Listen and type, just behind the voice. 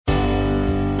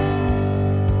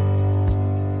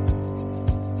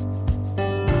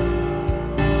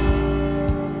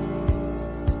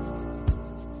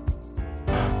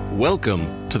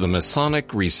Welcome to the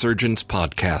Masonic Resurgence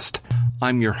Podcast.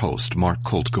 I'm your host, Mark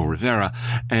Coltgo Rivera,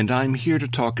 and I'm here to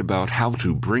talk about how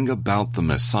to bring about the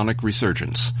Masonic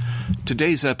Resurgence.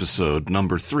 Today's episode,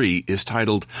 number 3, is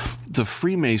titled, The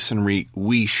Freemasonry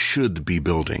We Should Be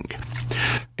Building.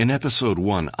 In episode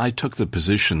 1, I took the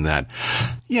position that,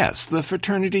 yes, the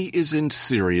fraternity is in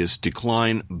serious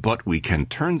decline, but we can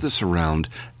turn this around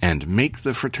and make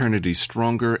the fraternity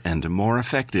stronger and more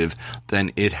effective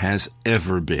than it has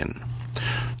ever been.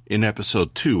 In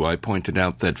episode 2, I pointed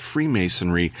out that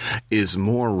Freemasonry is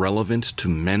more relevant to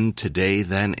men today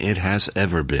than it has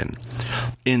ever been.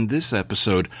 In this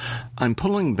episode, I'm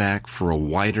pulling back for a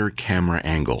wider camera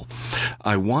angle.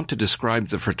 I want to describe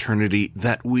the fraternity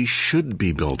that we should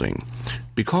be building.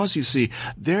 Because, you see,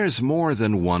 there's more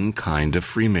than one kind of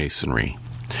Freemasonry.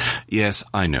 Yes,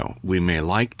 I know, we may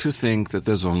like to think that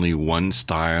there's only one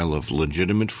style of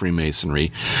legitimate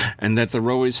Freemasonry, and that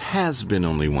there always has been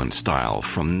only one style,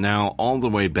 from now all the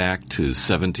way back to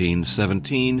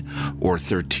 1717, or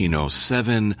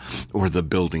 1307, or the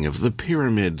building of the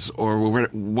pyramids, or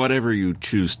whatever you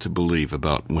choose to believe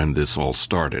about when this all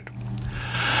started.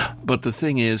 But the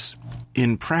thing is,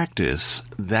 in practice,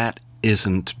 that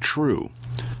isn't true.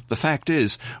 The fact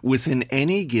is, within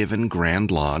any given Grand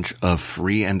Lodge of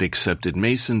free and accepted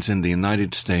Masons in the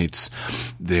United States,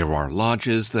 there are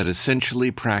lodges that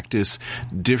essentially practice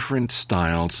different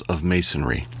styles of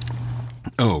Masonry.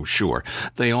 Oh, sure,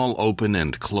 they all open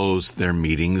and close their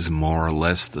meetings more or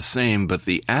less the same, but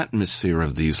the atmosphere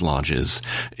of these lodges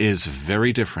is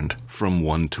very different from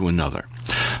one to another.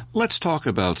 Let's talk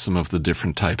about some of the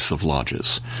different types of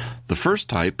lodges. The first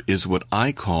type is what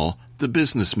I call the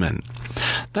businessmen.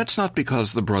 That's not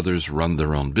because the brothers run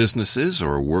their own businesses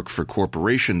or work for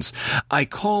corporations. I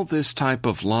call this type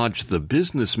of lodge the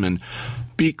businessmen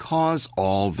because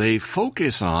all they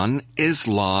focus on is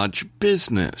lodge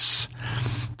business.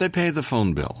 They pay the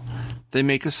phone bill. They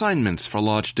make assignments for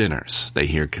lodge dinners. They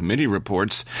hear committee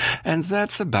reports, and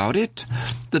that's about it.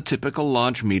 The typical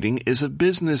lodge meeting is a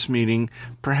business meeting,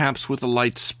 perhaps with a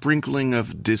light sprinkling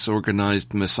of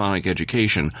disorganized Masonic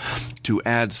education to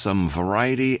add some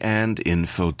variety and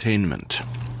infotainment.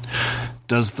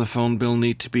 Does the phone bill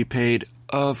need to be paid?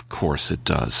 Of course it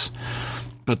does.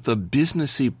 But the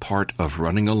businessy part of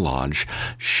running a lodge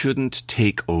shouldn't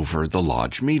take over the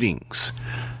lodge meetings.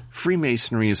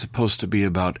 Freemasonry is supposed to be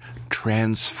about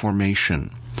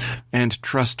transformation. And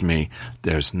trust me,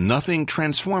 there's nothing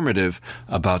transformative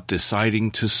about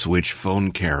deciding to switch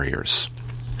phone carriers.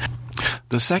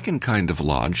 The second kind of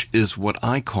lodge is what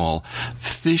I call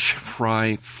fish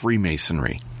fry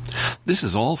Freemasonry. This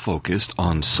is all focused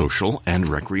on social and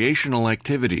recreational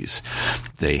activities.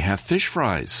 They have fish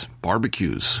fries,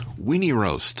 barbecues, weenie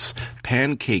roasts,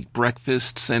 pancake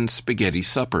breakfasts, and spaghetti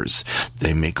suppers.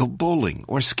 They may go bowling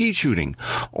or ski shooting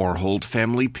or hold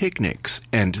family picnics,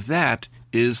 and that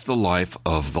is the life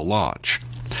of the lodge.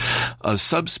 A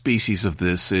subspecies of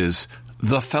this is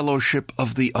the Fellowship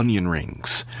of the Onion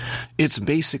Rings. It's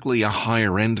basically a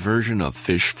higher-end version of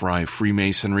fish fry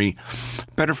Freemasonry,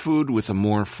 better food with a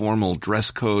more formal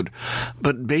dress code,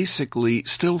 but basically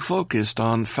still focused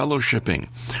on fellowshipping,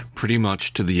 pretty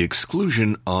much to the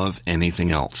exclusion of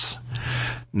anything else.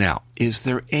 Now, is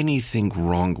there anything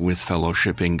wrong with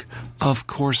fellowshipping? Of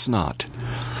course not.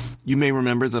 You may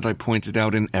remember that I pointed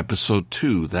out in episode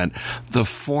 2 that the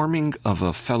forming of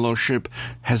a fellowship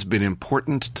has been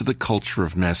important to the culture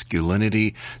of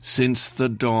masculinity since the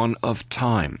dawn of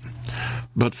time.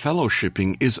 But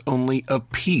fellowshipping is only a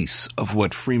piece of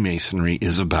what Freemasonry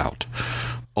is about.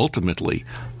 Ultimately,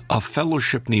 a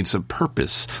fellowship needs a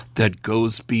purpose that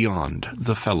goes beyond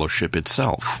the fellowship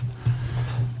itself.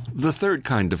 The third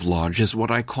kind of lodge is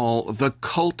what I call the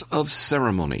cult of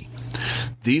ceremony.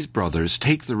 These brothers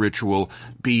take the ritual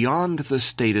beyond the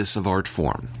status of art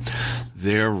form.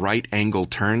 Their right angle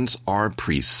turns are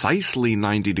precisely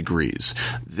 90 degrees.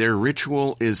 Their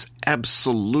ritual is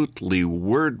absolutely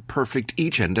word perfect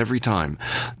each and every time.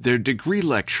 Their degree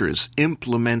lectures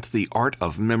implement the art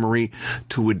of memory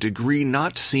to a degree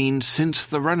not seen since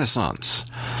the Renaissance.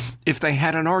 If they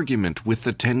had an argument with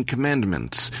the Ten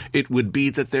Commandments, it would be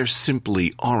that there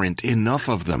simply aren't enough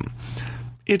of them.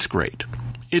 It's great.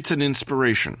 It's an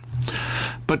inspiration.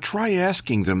 But try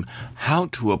asking them how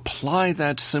to apply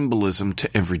that symbolism to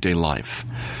everyday life.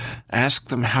 Ask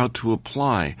them how to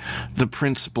apply the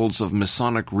principles of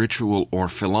Masonic ritual or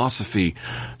philosophy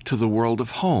to the world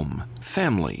of home,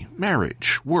 family,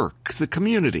 marriage, work, the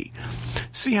community.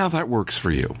 See how that works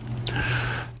for you.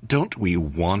 Don't we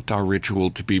want our ritual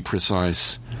to be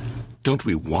precise? Don't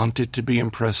we want it to be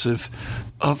impressive?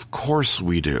 Of course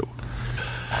we do.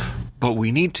 But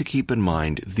we need to keep in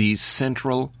mind these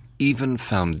central, even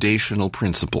foundational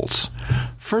principles.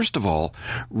 First of all,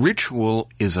 ritual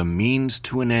is a means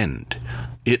to an end.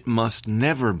 It must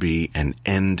never be an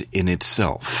end in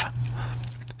itself.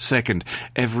 Second,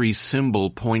 every symbol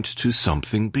points to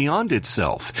something beyond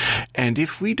itself. And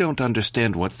if we don't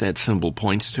understand what that symbol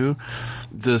points to,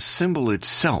 the symbol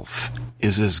itself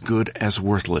is as good as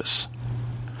worthless.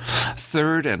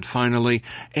 Third and finally,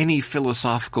 any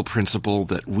philosophical principle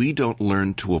that we don't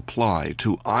learn to apply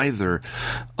to either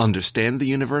understand the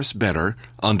universe better,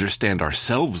 understand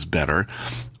ourselves better,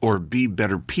 or be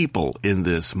better people in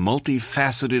this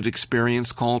multifaceted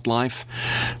experience called life,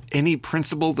 any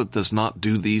principle that does not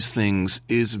do these things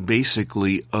is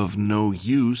basically of no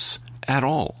use at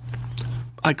all.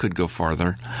 I could go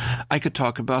farther. I could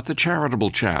talk about the charitable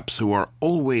chaps who are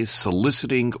always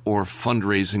soliciting or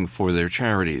fundraising for their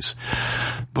charities.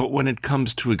 But when it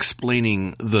comes to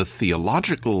explaining the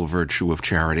theological virtue of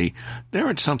charity, they're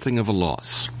at something of a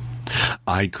loss.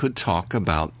 I could talk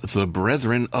about the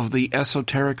brethren of the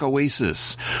esoteric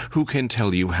oasis, who can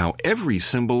tell you how every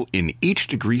symbol in each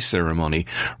degree ceremony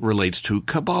relates to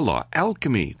Kabbalah,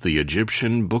 alchemy, the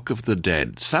Egyptian Book of the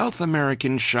Dead, South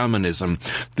American shamanism,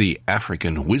 the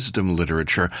African wisdom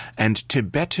literature, and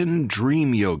Tibetan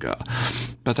dream yoga.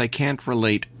 But I can't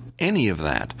relate any of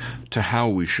that to how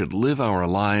we should live our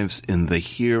lives in the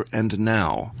here and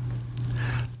now.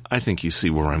 I think you see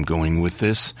where I'm going with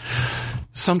this.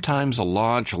 Sometimes a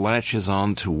lodge latches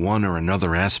on to one or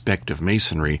another aspect of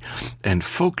Masonry and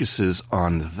focuses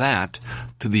on that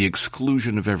to the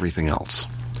exclusion of everything else.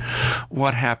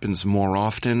 What happens more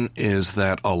often is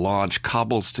that a lodge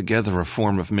cobbles together a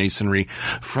form of Masonry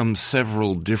from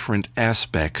several different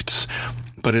aspects,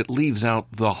 but it leaves out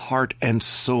the heart and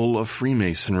soul of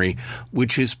Freemasonry,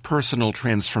 which is personal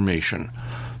transformation.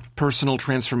 Personal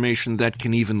transformation that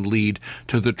can even lead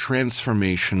to the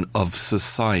transformation of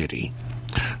society.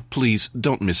 Please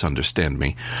don't misunderstand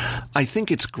me. I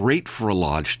think it's great for a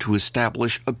lodge to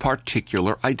establish a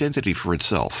particular identity for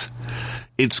itself.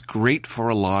 It's great for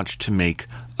a lodge to make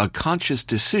a conscious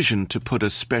decision to put a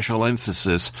special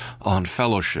emphasis on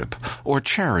fellowship, or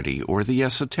charity, or the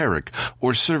esoteric,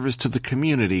 or service to the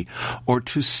community, or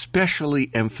to specially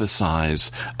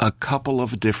emphasize a couple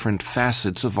of different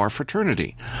facets of our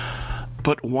fraternity.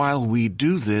 But while we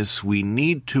do this, we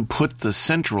need to put the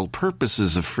central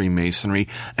purposes of Freemasonry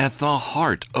at the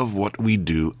heart of what we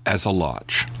do as a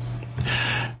lodge.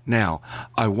 Now,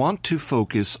 I want to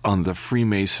focus on the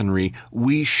Freemasonry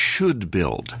we should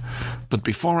build. But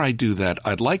before I do that,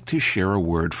 I'd like to share a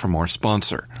word from our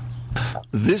sponsor.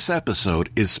 This episode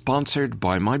is sponsored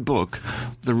by my book,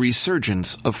 The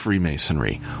Resurgence of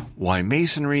Freemasonry, Why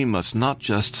Masonry Must Not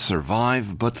Just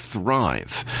Survive But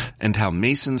Thrive, and How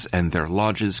Masons and Their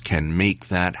Lodges Can Make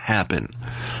That Happen.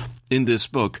 In this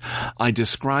book, I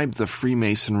describe the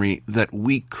Freemasonry that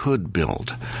we could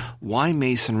build, why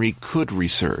Masonry could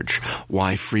resurge,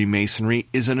 why Freemasonry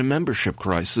is in a membership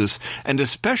crisis, and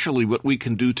especially what we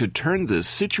can do to turn this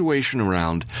situation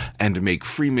around and make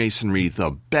Freemasonry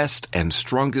the best and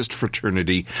strongest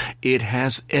fraternity it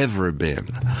has ever been.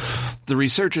 The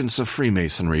Resurgence of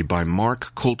Freemasonry by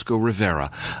Mark Koltko Rivera,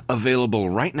 available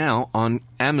right now on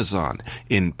Amazon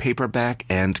in paperback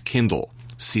and Kindle.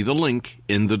 See the link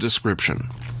in the description.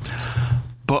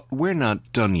 But we're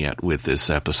not done yet with this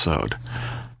episode.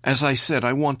 As I said,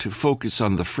 I want to focus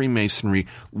on the Freemasonry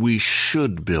we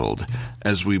should build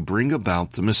as we bring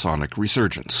about the Masonic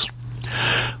resurgence.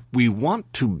 We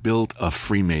want to build a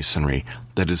Freemasonry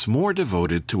that is more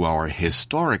devoted to our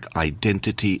historic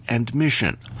identity and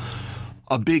mission.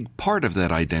 A big part of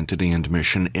that identity and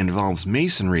mission involves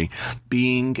Masonry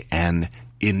being an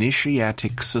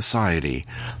initiatic society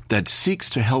that seeks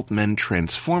to help men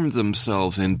transform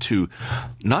themselves into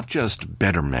not just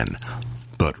better men,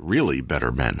 but really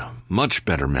better men, much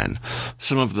better men,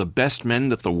 some of the best men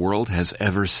that the world has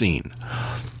ever seen.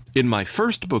 In my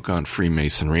first book on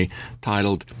Freemasonry,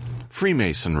 titled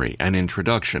Freemasonry, An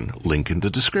Introduction, link in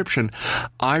the description,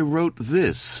 I wrote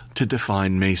this to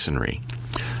define Masonry.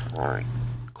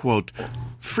 Quote,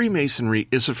 Freemasonry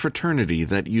is a fraternity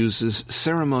that uses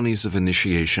ceremonies of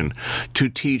initiation to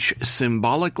teach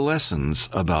symbolic lessons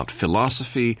about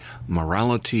philosophy,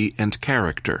 morality, and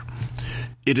character.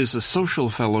 It is a social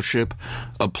fellowship,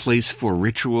 a place for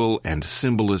ritual and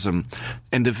symbolism,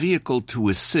 and a vehicle to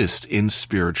assist in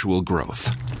spiritual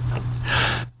growth.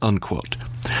 Unquote.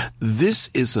 This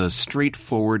is a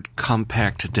straightforward,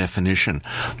 compact definition,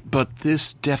 but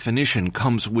this definition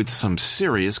comes with some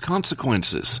serious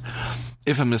consequences.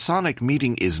 If a Masonic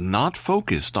meeting is not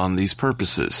focused on these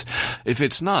purposes, if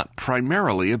it's not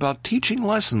primarily about teaching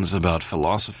lessons about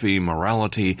philosophy,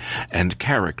 morality, and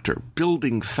character,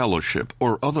 building fellowship,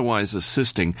 or otherwise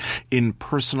assisting in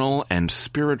personal and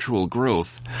spiritual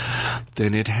growth,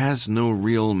 then it has no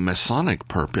real Masonic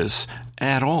purpose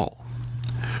at all.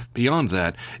 Beyond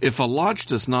that, if a lodge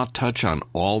does not touch on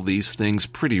all these things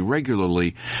pretty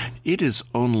regularly, it is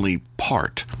only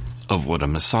part of what a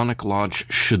Masonic lodge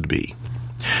should be.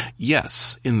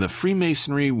 Yes, in the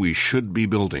Freemasonry we should be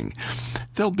building.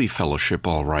 There'll be fellowship,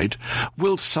 all right.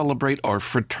 We'll celebrate our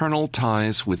fraternal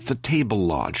ties with the table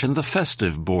lodge and the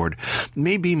festive board,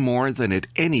 maybe more than at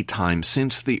any time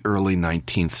since the early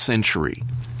 19th century.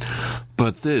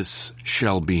 But this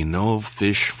shall be no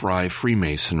fish fry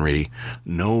Freemasonry,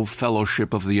 no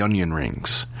fellowship of the onion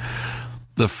rings.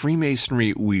 The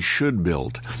Freemasonry we should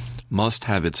build must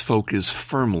have its focus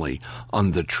firmly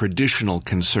on the traditional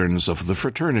concerns of the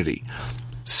fraternity: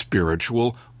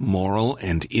 spiritual, moral,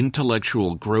 and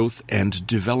intellectual growth and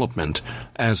development,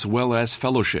 as well as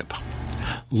fellowship.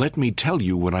 Let me tell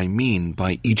you what I mean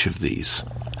by each of these.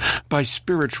 By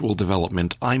spiritual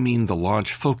development, I mean the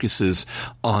lodge focuses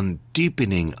on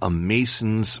deepening a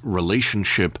Mason's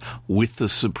relationship with the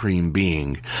Supreme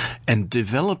Being and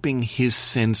developing his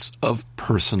sense of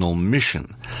personal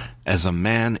mission as a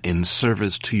man in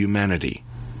service to humanity.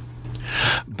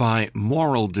 By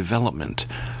moral development,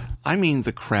 I mean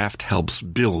the craft helps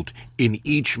build in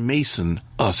each Mason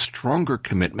a stronger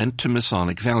commitment to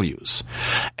Masonic values.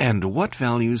 And what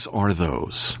values are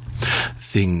those?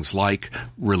 Things like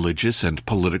religious and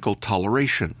political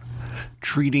toleration,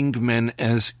 treating men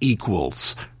as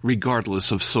equals,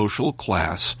 regardless of social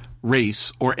class,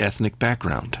 race, or ethnic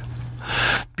background,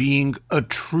 being a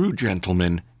true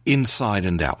gentleman inside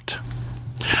and out,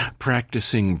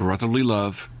 practicing brotherly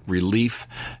love, relief,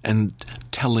 and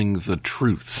telling the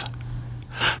truth,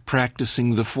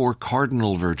 practicing the 4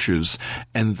 cardinal virtues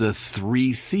and the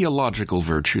 3 theological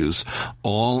virtues,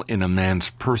 all in a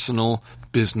man's personal,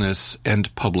 business,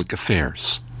 and public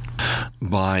affairs.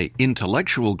 By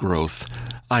intellectual growth,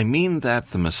 I mean that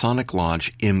the Masonic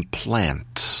Lodge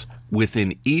implants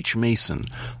within each Mason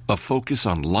a focus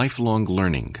on lifelong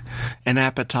learning, an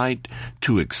appetite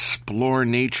to explore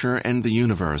nature and the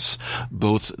universe,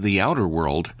 both the outer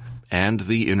world and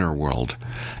the inner world.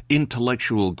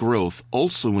 Intellectual growth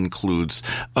also includes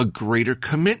a greater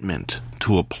commitment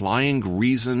to applying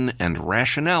reason and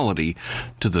rationality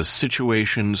to the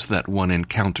situations that one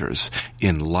encounters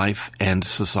in life and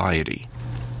society.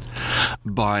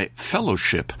 By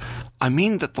fellowship, I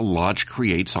mean that the lodge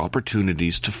creates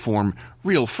opportunities to form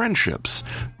real friendships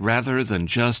rather than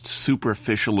just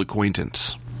superficial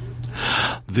acquaintance.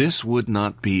 This would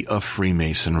not be a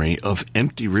Freemasonry of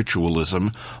empty ritualism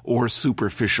or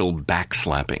superficial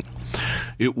backslapping.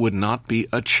 It would not be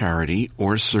a charity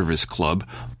or service club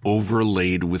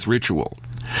overlaid with ritual.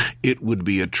 It would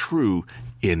be a true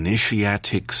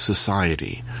initiatic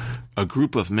society, a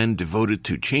group of men devoted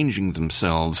to changing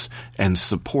themselves and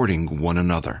supporting one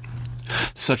another.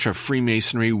 Such a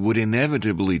Freemasonry would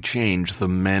inevitably change the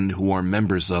men who are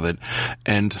members of it,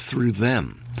 and through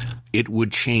them, it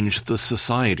would change the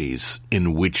societies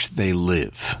in which they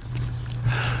live.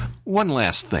 One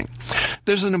last thing.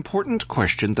 There's an important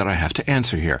question that I have to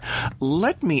answer here.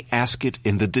 Let me ask it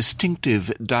in the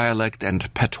distinctive dialect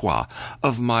and patois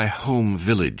of my home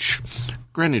village,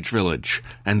 Greenwich Village,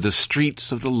 and the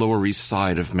streets of the Lower East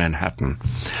Side of Manhattan.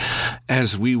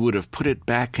 As we would have put it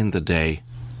back in the day,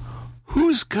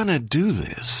 who's gonna do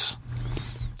this?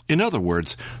 In other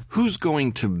words, who's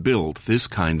going to build this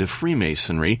kind of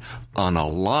Freemasonry on a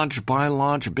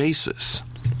lodge-by-lodge basis?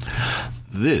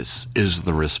 This is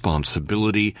the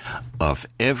responsibility of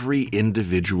every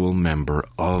individual member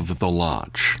of the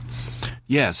lodge.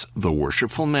 Yes, the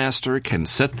worshipful master can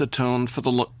set the tone for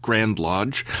the Grand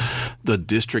Lodge. The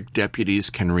district deputies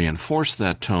can reinforce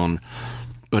that tone.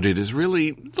 But it is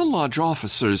really the lodge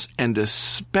officers, and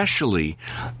especially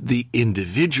the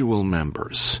individual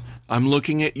members, I'm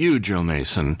looking at you, Joe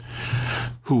Mason,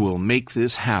 who will make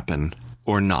this happen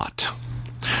or not.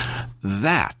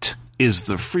 That is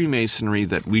the Freemasonry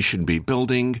that we should be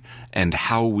building and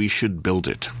how we should build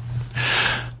it.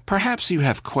 Perhaps you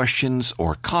have questions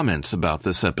or comments about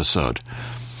this episode.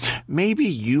 Maybe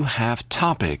you have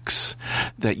topics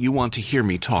that you want to hear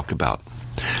me talk about.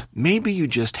 Maybe you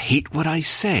just hate what I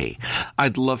say.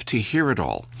 I'd love to hear it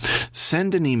all.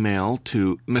 Send an email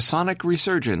to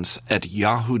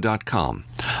masonicresurgence@yahoo.com.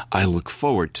 I look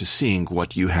forward to seeing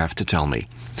what you have to tell me.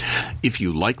 If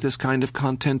you like this kind of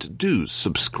content, do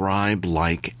subscribe,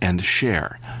 like, and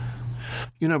share.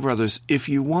 You know, brothers, if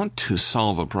you want to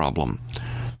solve a problem,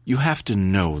 You have to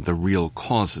know the real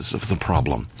causes of the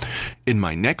problem. In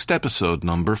my next episode,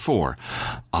 number 4,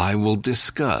 I will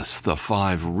discuss the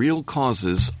 5 real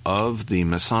causes of the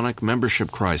Masonic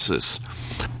membership crisis.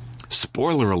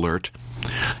 Spoiler alert,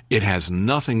 it has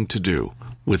nothing to do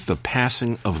with the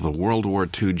passing of the World War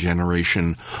II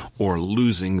generation or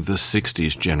losing the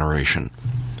 60s generation.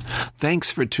 Thanks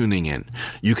for tuning in.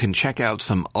 You can check out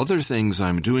some other things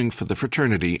I'm doing for the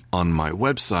fraternity on my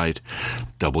website,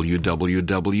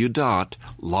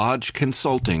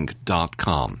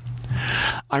 www.lodgeconsulting.com.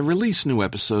 I release new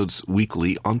episodes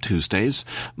weekly on Tuesdays.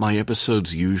 My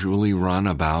episodes usually run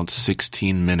about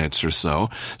 16 minutes or so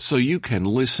you can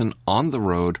listen on the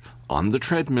road, on the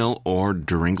treadmill, or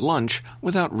during lunch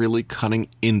without really cutting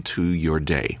into your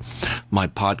day. My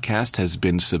podcast has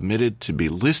been submitted to be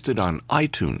listed on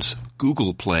iTunes,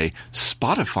 Google Play,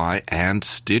 Spotify, and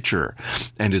Stitcher,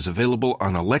 and is available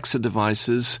on Alexa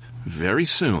devices very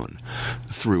soon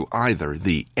through either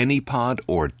the AnyPod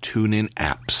or TuneIn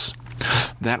apps.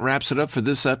 That wraps it up for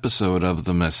this episode of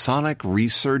the Masonic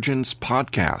Resurgence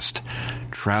Podcast.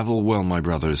 Travel well, my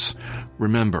brothers.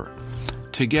 Remember,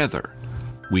 together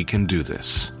we can do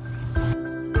this.